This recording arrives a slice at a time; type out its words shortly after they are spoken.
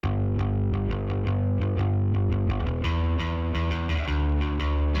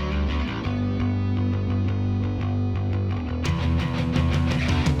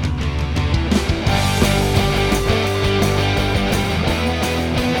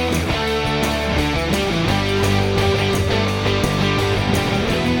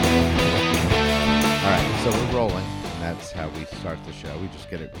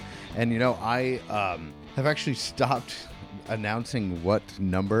get it. And I have actually stopped announcing what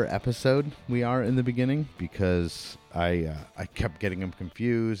number episode we are in the beginning because I kept getting them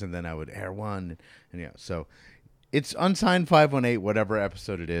confused, and then I would air one, and so it's Unsigned518, whatever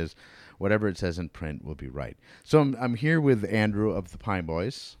episode it is, whatever it says in print will be right. So I'm here with Andrew of the Pine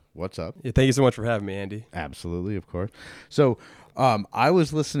Boys. What's up? Yeah, thank you so much for having me, Andy. Absolutely, of course. So I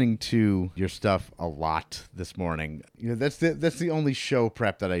was listening to your stuff a lot this morning. That's the only show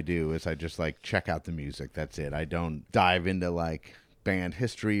prep that I do is I just check out the music. That's it. I don't dive into band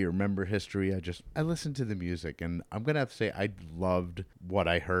history or member history. I listen to the music, and I'm gonna have to say I loved what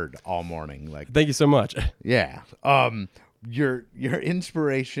I heard all morning. Thank you so much. Yeah. Your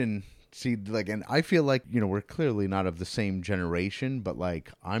inspiration. See, and I feel we're clearly not of the same generation, but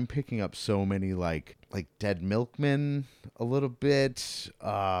I'm picking up so many like Dead Milkmen a little bit.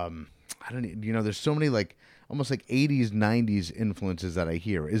 I don't there's so many almost 80s, 90s influences that I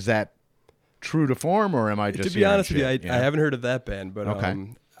hear. Is that true to form, or am I just? To be honest with you, I haven't heard of that band, but okay.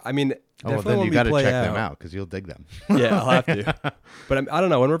 I mean, well, then you got to check them out because you'll dig them. Yeah, I'll have to. But I don't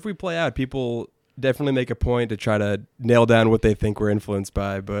know. Whenever we play out, people definitely make a point to try to nail down what they think we're influenced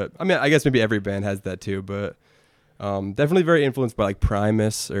by. But I mean, I guess maybe every band has that too. But definitely very influenced by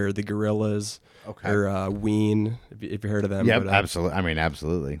Primus or the Gorillaz. Okay. Or Ween, if you heard of them. Yeah, absolutely. I mean,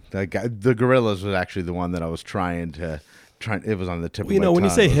 absolutely. The Gorillaz was actually the one that I was trying to. It was on the tip of my tongue. When you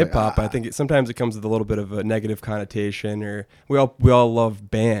say hip hop, I think sometimes it comes with a little bit of a negative connotation. Or we all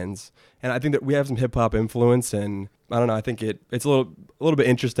love bands, and I think that we have some hip hop influence, and I don't know. I think it's a little bit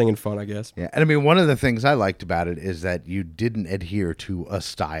interesting and fun, I guess. Yeah, and I mean, one of the things I liked about it is that you didn't adhere to a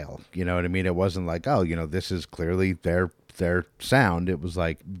style. You know what I mean? It wasn't this is clearly their sound. It was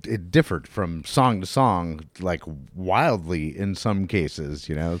it differed from song to song, wildly in some cases,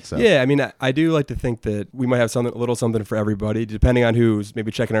 So yeah, I mean, I do like to think that we might have a little something for everybody, depending on who's maybe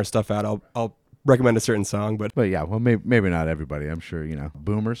checking our stuff out. I'll recommend a certain song, but yeah, well, maybe not everybody. I'm sure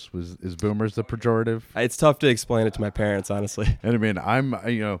boomers is boomers the pejorative? It's tough to explain it to my parents, honestly. And I mean,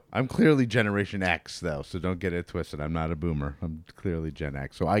 I'm clearly Generation X though, so don't get it twisted. I'm not a boomer. I'm clearly Gen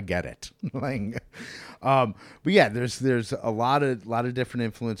X, so I get it. But yeah, there's a lot of different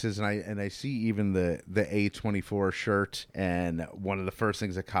influences, and I see even the A24 shirt, and one of the first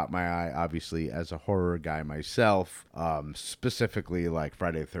things that caught my eye, obviously as a horror guy myself, specifically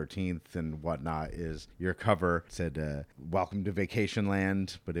Friday the 13th and whatnot, is your cover. It said welcome to Vacation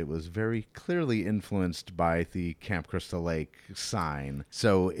Land, but it was very clearly influenced by the Camp Crystal Lake sign.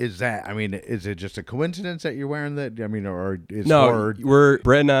 So is it just a coincidence that you're wearing that? I mean, or is horror? We're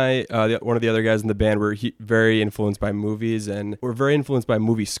Brett and I, one of the other guys in the band, we're very influenced by movies, and we're very influenced by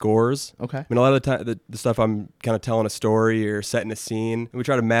movie scores. Okay. I mean, a lot of the time the stuff I'm kind of telling a story or setting a scene, and we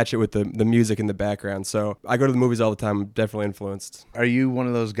try to match it with the music in the background. So I go to the movies all the time. I'm definitely influenced. Are you one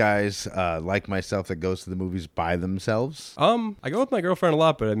of those guys like myself that goes to the movies by themselves? I go with my girlfriend a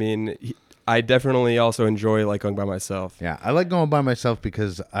lot, but I mean, I definitely also enjoy going by myself. Yeah, I like going by myself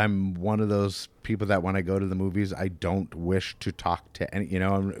because I'm one of those people that when I go to the movies, I don't wish to talk to any,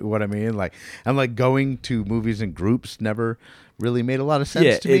 what I mean? I'm going to movies in groups never really made a lot of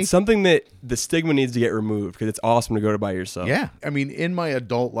sense to me. Yeah, it's something that the stigma needs to get removed because it's awesome to go to by yourself. Yeah. I mean, in my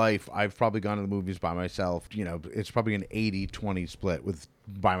adult life, I've probably gone to the movies by myself. It's probably an 80-20 split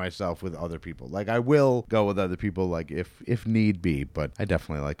by myself with other people. I will go with other people if need be, but I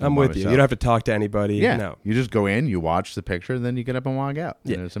definitely like I'm with you. You don't have to talk to anybody. Yeah. No. You just go in, you watch the picture, then you get up and walk out.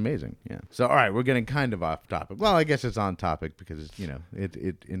 Yeah. And it's amazing. Yeah. So, all right, we're getting kind of off topic. Well, I guess it's on topic because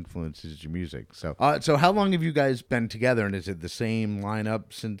it influences your music. So, so how long have you guys been together, and is it the same lineup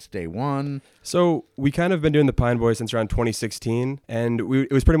since day one? So we kind of been doing the Pine Boys since around 2016, and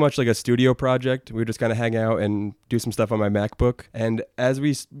it was pretty much like a studio project. We would just kind of hang out and do some stuff on my MacBook. And as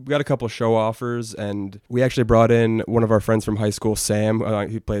we got a couple show offers, and we actually brought in one of our friends from high school, Sam,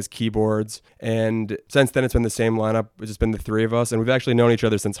 who plays keyboards. And since then, it's been the same lineup. It's just been the three of us, and we've actually known each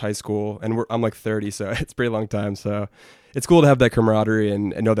other since high school. And I'm 30, so it's a pretty long time. So it's cool to have that camaraderie and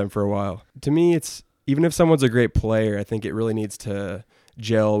know them for a while. To me, it's even if someone's a great player, I think it really needs to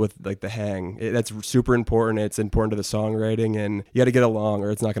gel with the hang. That's super important. It's important to the songwriting, and you got to get along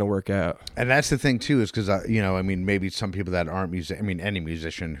or it's not going to work out. And that's the thing too, is because maybe some people that aren't any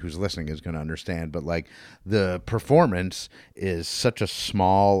musician who's listening is going to understand, but the performance is such a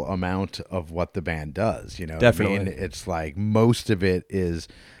small amount of what the band does. Definitely. It's most of it is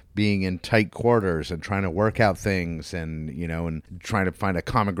being in tight quarters and trying to work out things and, and trying to find a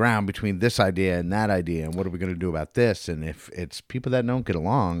common ground between this idea and that idea and what are we going to do about this. And if it's people that don't get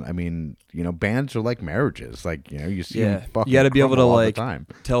along, I mean, bands are like marriages. Like, you see them fucking you got to be able to like time.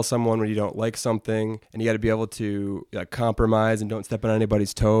 Tell someone when you don't like something, and you got to be able to compromise and don't step on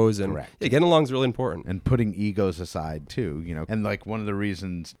anybody's toes. And getting along is really important. And putting egos aside too, and like one of the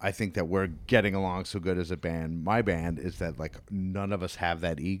reasons I think that we're getting along so good as a band, my band, is that like none of us have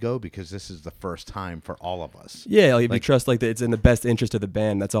that ego because this is the first time for all of us. Yeah, like, if you trust like that it's in the best interest of the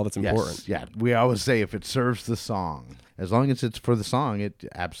band, that's all that's important. Yes, yeah. We always say if it serves the song, as long as it's for the song, it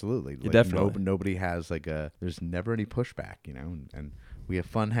absolutely. Like, definitely. Nobody has there's never any pushback, and we have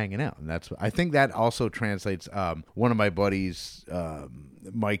fun hanging out, and I think that also translates. One of my buddies,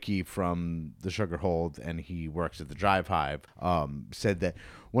 Mikey from the Sugar Hold, and he works at the Drive Hive, said that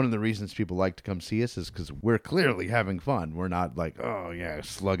one of the reasons people like to come see us is because we're clearly having fun. We're not like, oh yeah,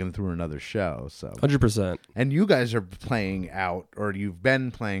 slugging through another show. So 100%. And you guys are playing out, or you've been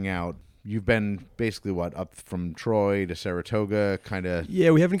playing out. You've been basically up from Troy to Saratoga, kind of. Yeah,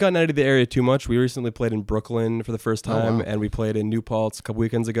 we haven't gotten out of the area too much. We recently played in Brooklyn for the first time, wow. and we played in New Paltz a couple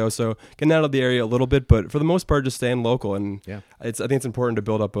weekends ago. So getting out of the area a little bit, but for the most part, just staying local. And I think it's important to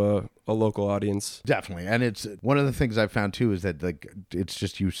build up a local audience. Definitely, and it's one of the things I've found too is that like it's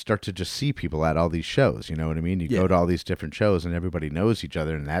just you start to just see people at all these shows. You know what I mean? You go to all these different shows, and everybody knows each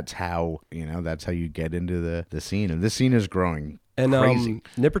other, and that's how you get into the scene. And this scene is growing. And crazy.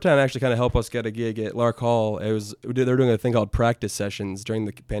 Nippertown actually kind of helped us get a gig at Lark Hall. They were doing a thing called practice sessions during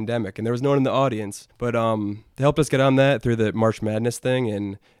the pandemic, and there was no one in the audience. But they helped us get on that through the March Madness thing,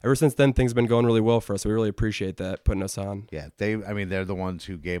 and ever since then things have been going really well for us. So we really appreciate that, putting us on. Yeah, they're the ones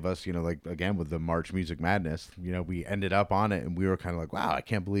who gave us, like again with the March Music Madness, we ended up on it, and we were kind of like, wow, I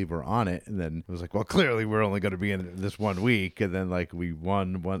can't believe we're on it. And then it was like, well, clearly we're only going to be in it this 1 week, and then like we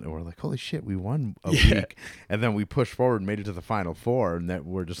won one, and we're like, holy shit, we won a week, and then we pushed forward and made it to the Final Four, and that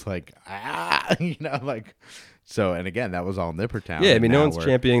we're just like, so, and again, that was all Nippertown. Yeah, I mean, no one's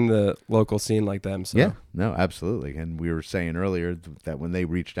championing the local scene like them. So. Yeah, no, absolutely. And we were saying earlier that when they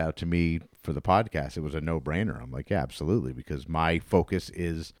reached out to me for the podcast, it was a no-brainer. I'm like, yeah, absolutely, because my focus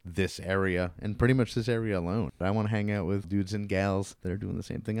is this area and pretty much this area alone. I want to hang out with dudes and gals that are doing the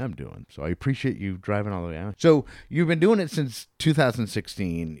same thing I'm doing. So I appreciate you driving all the way out. So you've been doing it since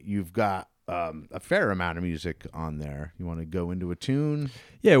 2016. You've got a fair amount of music on there. You want to go into a tune?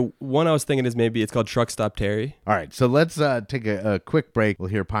 Yeah, one I was thinking is maybe it's called Truck Stop Terry. All right, so let's take a quick break. We'll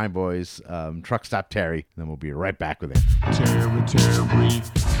hear Pine Boys, Truck Stop Terry, and then we'll be right back with it. Terry,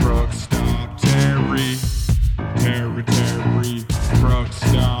 Truck Stop Terry. Terry, Truck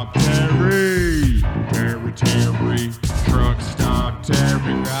Stop Terry. Terry, Truck Stop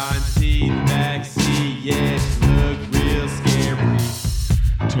Terry. Riding seat, backseat, yes, look real scary.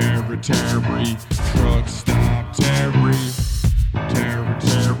 Terry, Truck Stop Terry.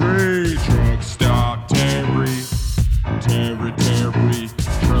 Terry, Truck Stop Terry. Terry,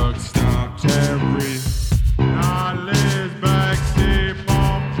 Truck Stop Terry. Knowledge backseat,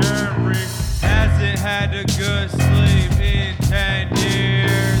 Mom Jerry. Hasn't had a good sleep in 10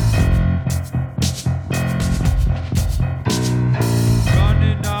 years.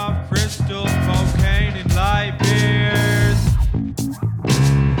 Running off crystal, cocaine, and light beers.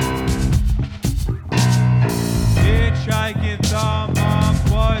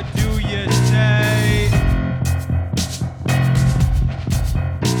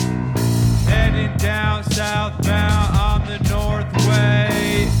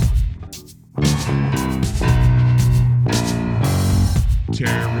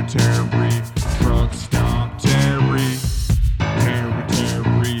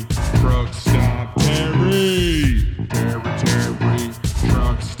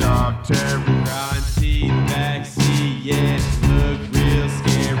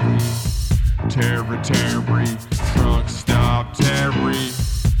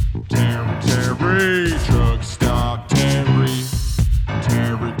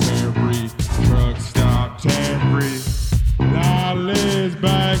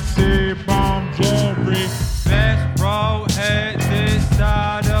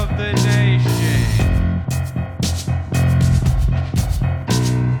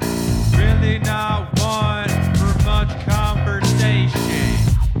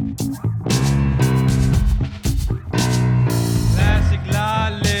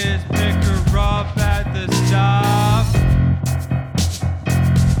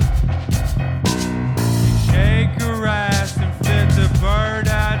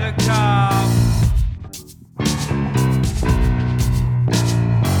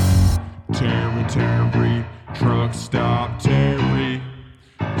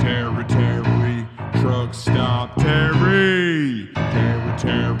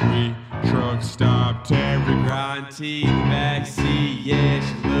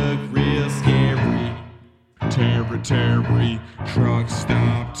 Terry, truck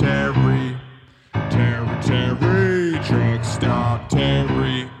stop Terry. Terry, truck stop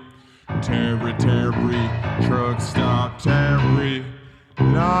Terry. Terry, truck stop Terry.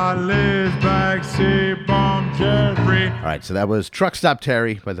 Lolly's backseat bum Jerry. All right, so that was Truck Stop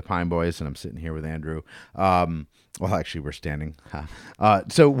Terry by the Pine Boys, and I'm sitting here with Andrew. Well, actually, we're standing.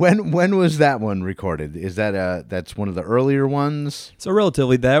 So when was that one recorded? Is that that's one of the earlier ones? So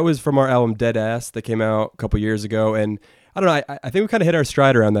relatively, that was from our album Dead Ass that came out a couple years ago, and I don't know. I think we kind of hit our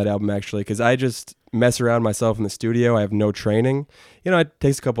stride around that album actually, because I just mess around myself in the studio. I have no training. You know, it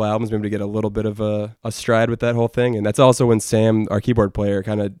takes a couple albums maybe to get a little bit of a stride with that whole thing, and that's also when Sam, our keyboard player,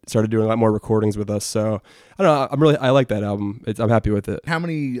 kind of started doing a lot more recordings with us. So I don't know. I like that album. I'm happy with it. How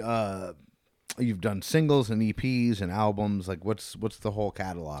many? You've done singles and EPs and albums. Like, what's the whole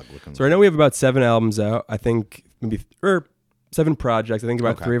catalog looking? So right now we have about 7 albums out. I think maybe 7 projects. I think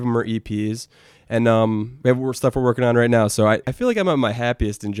about 3 of them are EPs. And we have stuff we're working on right now. So I feel like I'm at my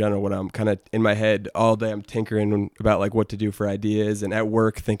happiest in general when I'm kind of in my head all day. I'm tinkering about like what to do for ideas, and at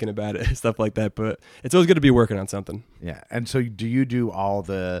work thinking about it, stuff like that. But it's always good to be working on something. Yeah. And so do you do all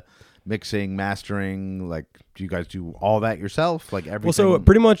the mixing, mastering? Like, do you guys do all that yourself? Like everything? Well, so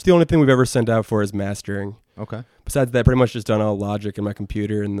pretty much the only thing we've ever sent out for is mastering. Okay. Besides that, pretty much just done all Logic in my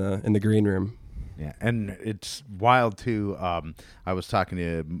computer in the green room. Yeah, and it's wild too. I was talking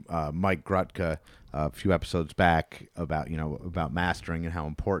to Mike Grutka a few episodes back about mastering and how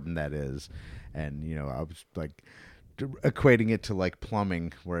important that is, and I was like equating it to like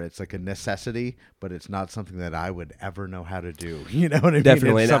plumbing, where it's like a necessity, but it's not something that I would ever know how to do. You know what I mean?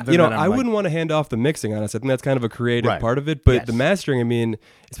 Definitely. It's And, I wouldn't want to hand off the mixing on us. I think that's kind of a creative part of it, but the mastering, I mean,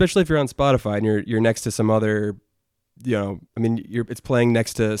 especially if you're on Spotify and you're next to some other. It's playing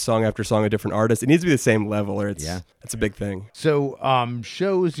next to song after song of different artists. It needs to be the same level, or it's a big thing. So,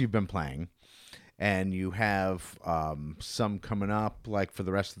 shows you've been playing, and you have some coming up, like for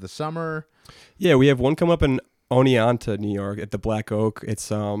the rest of the summer. Yeah, we have one come up in Oneonta, New York, at the Black Oak. It's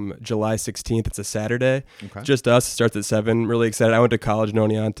July 16th. It's a Saturday. Okay. Just us. It starts at 7. Really excited. I went to college in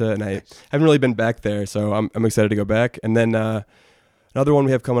Oneonta, and I haven't really been back there, so I'm excited to go back. And then another one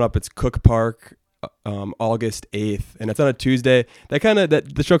we have coming up. It's Cook Park. August 8th, and it's on a Tuesday.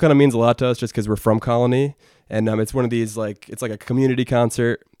 The show kind of means a lot to us just because we're from Colony, and it's one of these it's like a community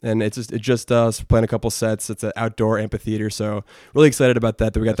concert, and it's just us playing a couple sets. It's an outdoor amphitheater, so really excited about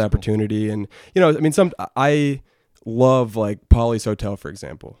that we got the opportunity. Cool. And I love like Polly's Hotel, for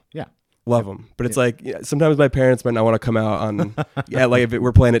example. Yeah. Love them, but it's like sometimes my parents might not want to come out on like if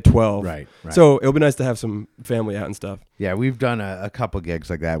we're playing at 12. Right. So it'll be nice to have some family out and stuff. Yeah, we've done a couple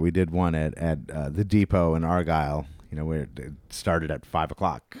gigs like that. We did one at the Depot in Argyle. Where it started at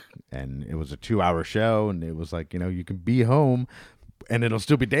 5:00, and it was a 2-hour show, and it was like you can be home, and it'll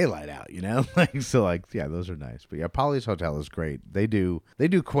still be daylight out. Those are nice. But yeah, Polly's Hotel is great. They do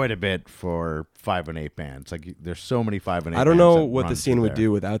quite a bit for 518 bands. Like there's so many 518. I don't know what the scene would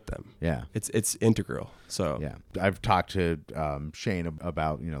do without them. Yeah, it's integral. So yeah, I've talked to Shane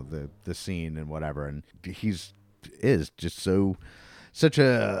about the scene and whatever, and is just such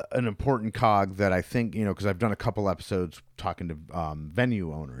an important cog that I think, because I've done a couple episodes talking to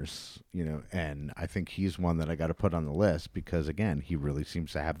venue owners, and I think he's one that I got to put on the list because, again, he really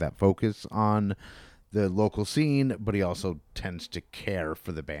seems to have that focus on the local scene, but he also tends to care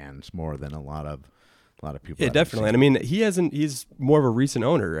for the bands more than a lot of people. Yeah, definitely. And I mean, he's more of a recent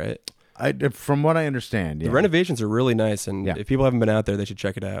owner, right? From what I understand, the renovations are really nice, and if people haven't been out there, they should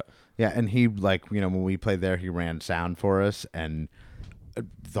check it out. Yeah, and he when we played there, he ran sound for us, and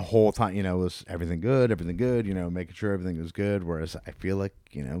the whole time, was everything good, making sure everything was good. Whereas I feel like,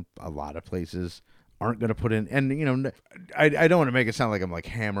 a lot of places aren't going to put in, and, I don't want to make it sound like I'm like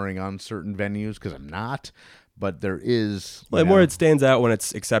hammering on certain venues because I'm not, but there is. Well, more it stands out when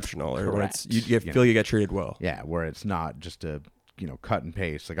it's exceptional or when it's, you feel you get treated well. Yeah. Where it's not just a, cut and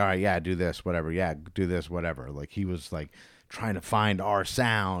paste. Like, all right, yeah, do this, whatever. Yeah, do this, whatever. Like he was like trying to find our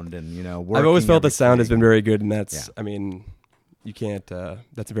sound and, I've always felt the sound has been very good, and that's, you can't.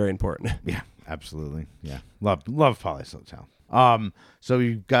 That's very important. Yeah, absolutely. Yeah, love Polly's Hotel. So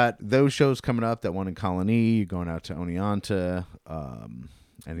you've got those shows coming up. That one in Colony. You're going out to Oneonta.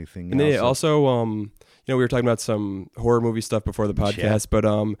 Anything? And else? then also, we were talking about some horror movie stuff before the podcast, but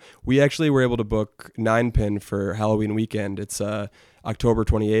we actually were able to book 9 Pin for Halloween weekend. It's October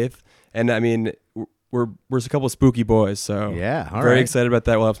 28th, and I mean. We're a couple of spooky boys, so very excited about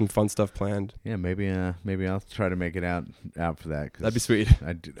that. We'll have some fun stuff planned. Yeah, maybe I'll try to make it out for that. That'd be sweet.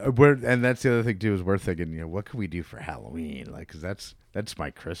 And that's the other thing too is we're thinking, what can we do for Halloween? Like, because that's my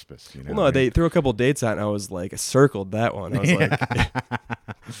Christmas. Well, no, they threw a couple dates out, and I was like, I circled that one. I was like,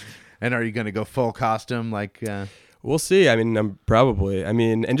 and are you going to go full costume? Like, We'll see. I mean, probably. I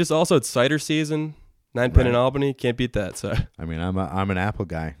mean, and just also it's cider season. 9 Pin in Albany, can't beat that. So I mean, I'm an apple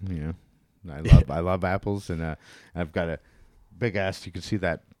guy. I love apples, and I've got a big ass. You can see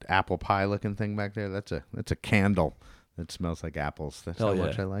that apple pie looking thing back there. That's a candle that smells like apples. That's how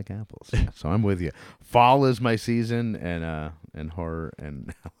much I like apples. So I'm with you. Fall is my season, and horror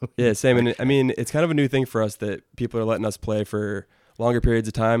and yeah, same. And I mean, it's kind of a new thing for us that people are letting us play for longer periods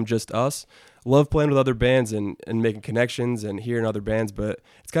of time. Just us. Love playing with other bands and making connections and hearing other bands, but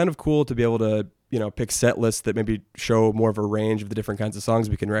it's kind of cool to be able to pick set lists that maybe show more of a range of the different kinds of songs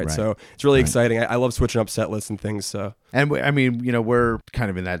we can write. Right. So it's really exciting. I love switching up set lists and things. So and I mean, we're kind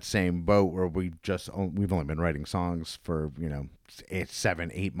of in that same boat where we've only been writing songs for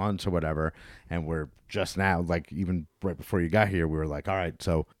 7-8 months or whatever, and we're just now, like, even right before you got here, we were like, all right,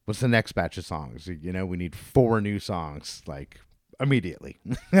 so what's the next batch of songs? We need 4 new songs, like, immediately.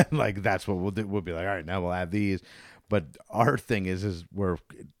 Like, that's what we'll do. We'll be like, all right, now we'll add these. But our thing is we're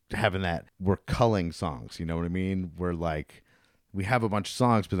having that, we're culling songs, you know what I mean? We're like, we have a bunch of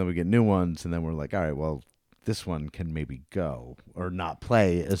songs, but then we get new ones, and then we're like, all right, well, this one can maybe go or not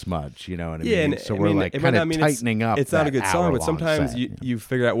play as much, you know what I mean? And so we're like kind of tightening up. It's not a good song, but sometimes you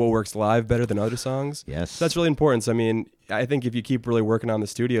figure out what works live better than other songs. Yes. So that's really important. So, I mean, I think if you keep really working on the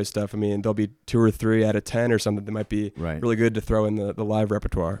studio stuff, I mean, there'll be 2 or 3 out of 10 or something that might be really good to throw in the live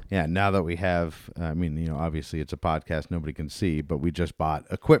repertoire. Yeah, now that we have, I mean, obviously it's a podcast, nobody can see, but we just bought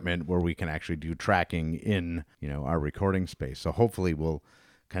equipment where we can actually do tracking in, our recording space. So hopefully we'll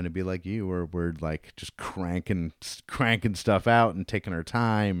kind of be like you, where we're like just cranking stuff out and taking our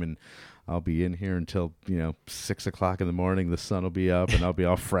time, and I'll be in here until 6 o'clock in the morning. The sun will be up, and I'll be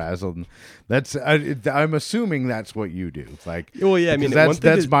all frazzled. And I'm assuming that's what you do. Like, well, yeah, I mean,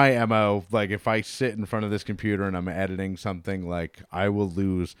 that's my MO. Like, if I sit in front of this computer and I'm editing something, like, I will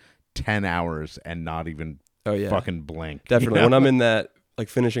lose 10 hours and not even fucking blink. Definitely, when I'm in that, like,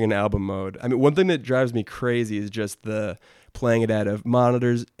 finishing an album mode. I mean, one thing that drives me crazy is just the playing it out of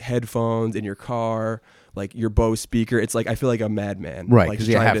monitors, headphones, in your car, like your Bose speaker. It's like I feel like a madman, right? Like, because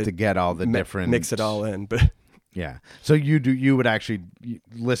you have to get all the different, mix it all in. But yeah, so you would actually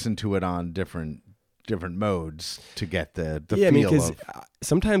listen to it on different modes to get the feel. I mean, because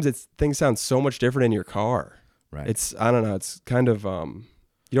sometimes things sound so much different in your car. Right. I don't know. It's kind of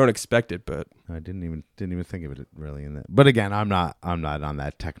you don't expect it, but I didn't even think of it really in that. But again, I'm not on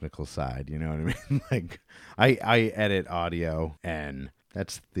that technical side. You know what I mean? Like, I edit audio, and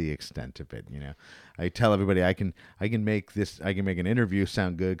that's the extent of it. I tell everybody I can make an interview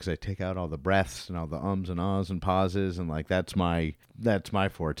sound good because I take out all the breaths and all the ums and ahs and pauses, and like that's my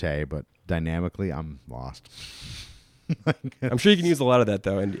forte. But dynamically, I'm lost. I'm sure you can use a lot of that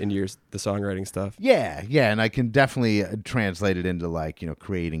though in the songwriting stuff. Yeah, and I can definitely translate it into like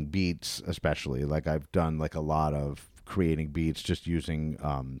creating beats, especially like I've done like a lot of creating beats just using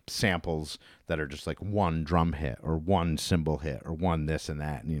samples that are just like one drum hit or one cymbal hit or one this and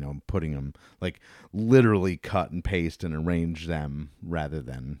that, and putting them like literally cut and paste and arrange them rather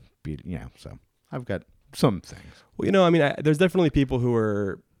than beat. So I've got some things. Well, I mean, there's definitely people who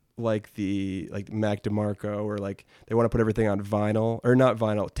are like Mac DeMarco, or like they want to put everything on vinyl, or not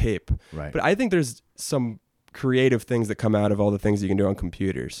vinyl, tape. Right. But I think there's some creative things that come out of all the things you can do on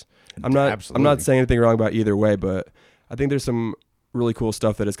computers. I'm not saying anything wrong about either way, but I think there's some really cool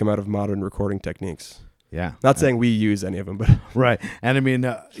stuff that has come out of modern recording techniques. Yeah. Not saying we use any of them, but right. And I mean,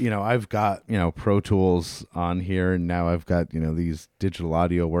 I've got, Pro Tools on here, and now I've got, these digital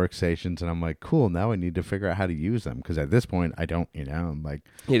audio workstations, and I'm like, cool, now I need to figure out how to use them, because at this point I don't, I'm like,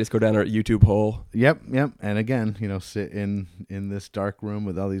 you just go down our YouTube hole. Yep. And again, sit in this dark room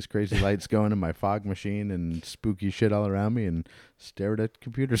with all these crazy lights going, and my fog machine and spooky shit all around me, and stare at a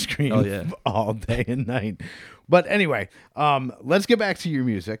computer screen all day and night. But anyway, let's get back to your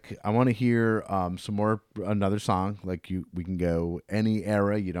music. I want to hear another song. Like we can go any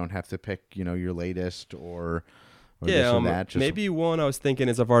era. You don't have to pick, your latest or this or that. Just maybe one I was thinking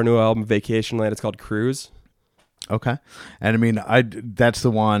is of our new album, Vacation Land. It's called Cruise. Okay. And I mean, that's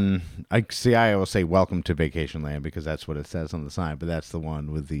the one. I always say Welcome to Vacation Land because that's what it says on the sign. But that's the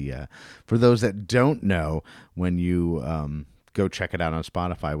one with the, for those that don't know, when you go check it out on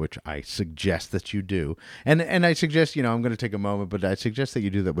Spotify, which I suggest that you do. And I suggest, I'm going to take a moment, but I suggest that you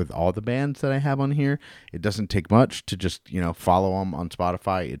do that with all the bands that I have on here. It doesn't take much to just, follow them on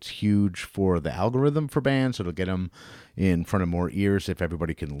Spotify. It's huge for the algorithm for bands. So it'll get them in front of more ears if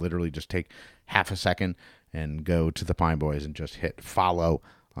everybody can literally just take half a second and go to the Pine Boys and just hit follow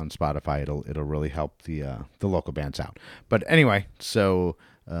on Spotify. It'll really help the local bands out. But anyway, so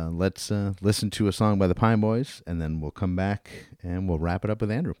let's listen to a song by the Pine Boys, and then we'll come back and we'll wrap it up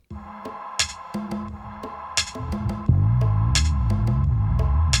with Andrew.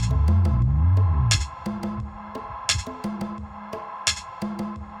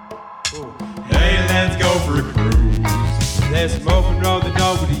 let's go for a cruise. There's some open road that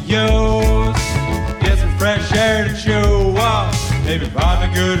nobody used. Get some fresh air to chew up. Maybe find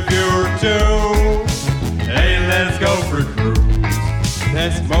a good view or two. Hey, let's go for a cruise.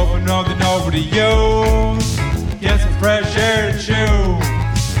 There's some open road that nobody used. Get some fresh air to chew.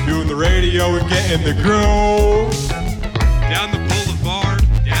 Doing the radio and getting the groove. Down the boulevard,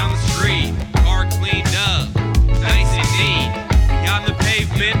 down the street, car cleaned up, nice and neat. Beyond the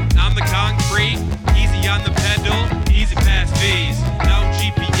pavement, on the concrete, easy on the pedal, easy past V's. No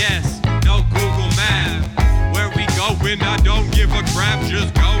GPS, no Google Map. Where we going, I don't give a crap,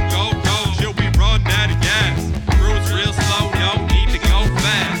 just go, go, go, till we run out of gas. Cruise real slow, no need to go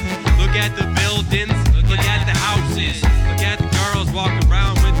fast. Look at the buildings, look at the houses, look at the girls walking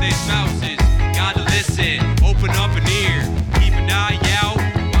around with their spouses. Gotta listen, open up an ear, keep an eye out,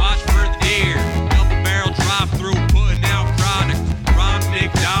 watch for the deer. Double barrel drive through, putting out product. Ron,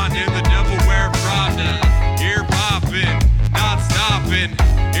 Nick, Don, and the devil wear Prada. Ear popping, not stopping.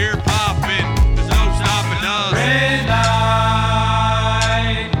 Ear popping, there's no stopping us. Red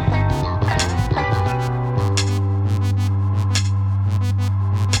light.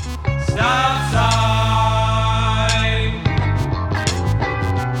 Stop sign.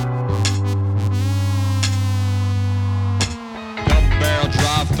 Double barrel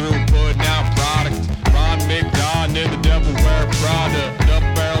drive through, putting out product. Ron, Nick, Don, and the devil wear Prada.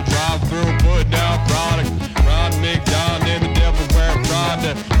 Double barrel drive through, putting out product. Ron, Nick, Don, and the devil wear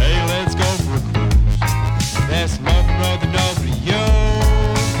Prada. Hey, let's go for a cruise. That's smoking road that nobody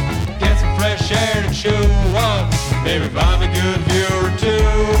used. Get some fresh air to chew up. Maybe find a good view or two.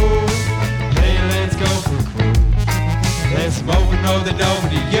 Hey, let's go for a cruise. There's some open road that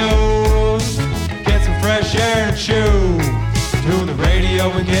nobody used. Get some fresh air to chew. Tune the radio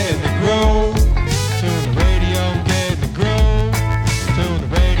and get in the groove. Tune the radio and get in the groove. Tune the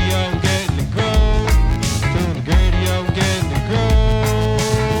radio and get in the groove. Tune the radio and get in the groove.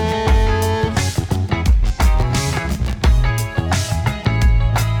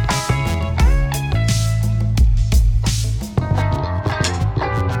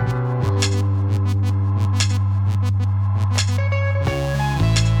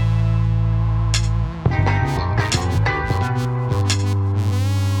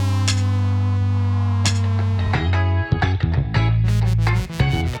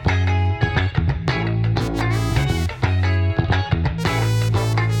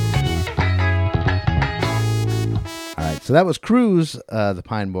 All right, so that was Cruise, the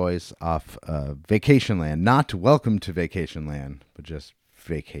Pine Boys off Vacation Land. Not Welcome to Vacation Land, but just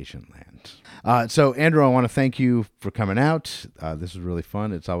Vacation Land. So, Andrew, I want to thank you for coming out. This is really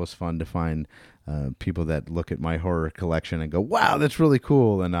fun. It's always fun to find people that look at my horror collection and go, wow, that's really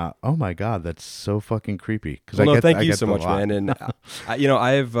cool. And, oh, my God, that's so fucking creepy. Thank you so much, man. And,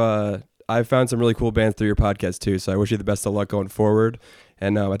 I've found some really cool bands through your podcast, too. So I wish you the best of luck going forward.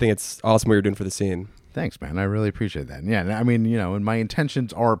 And I think it's awesome what you're doing for the scene. Thanks, man. I really appreciate that. Yeah, I mean, and my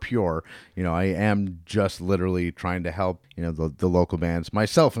intentions are pure. I am just literally trying to help, the local bands,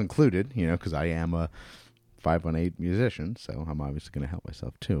 myself included, because I am a 518 musician, so I'm obviously going to help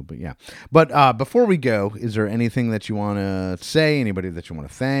myself too. But yeah. But before we go, is there anything that you want to say? Anybody that you want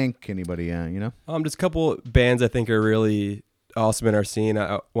to thank? Anybody, Just a couple bands I think are really awesome in our scene.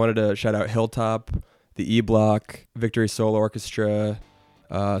 I wanted to shout out Hilltop, the E-Block, Victory Soul Orchestra,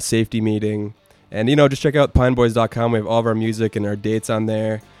 Safety Meeting. And, just check out pineboys.com. We have all of our music and our dates on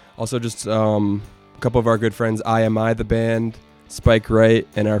there. Also, just a couple of our good friends, IMI, the band, Spike Wright,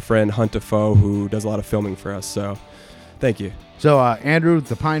 and our friend Hunt a Foe, who does a lot of filming for us. So, thank you. So, Andrew,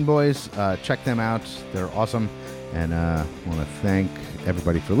 the Pine Boys, check them out. They're awesome. And I want to thank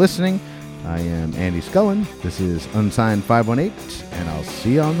everybody for listening. I am Andy Scullin. This is Unsigned518, and I'll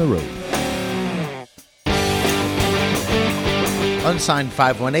see you on the road.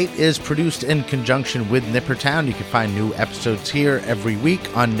 Unsigned518 is produced in conjunction with Nippertown. You can find new episodes here every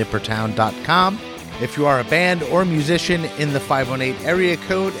week on nippertown.com. If you are a band or musician in the 518 area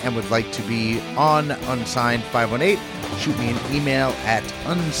code and would like to be on Unsigned518, shoot me an email at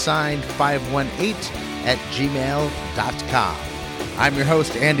unsigned518@gmail.com. I'm your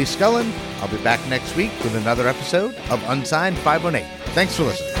host, Andy Scullin. I'll be back next week with another episode of Unsigned518. Thanks for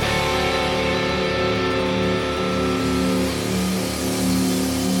listening.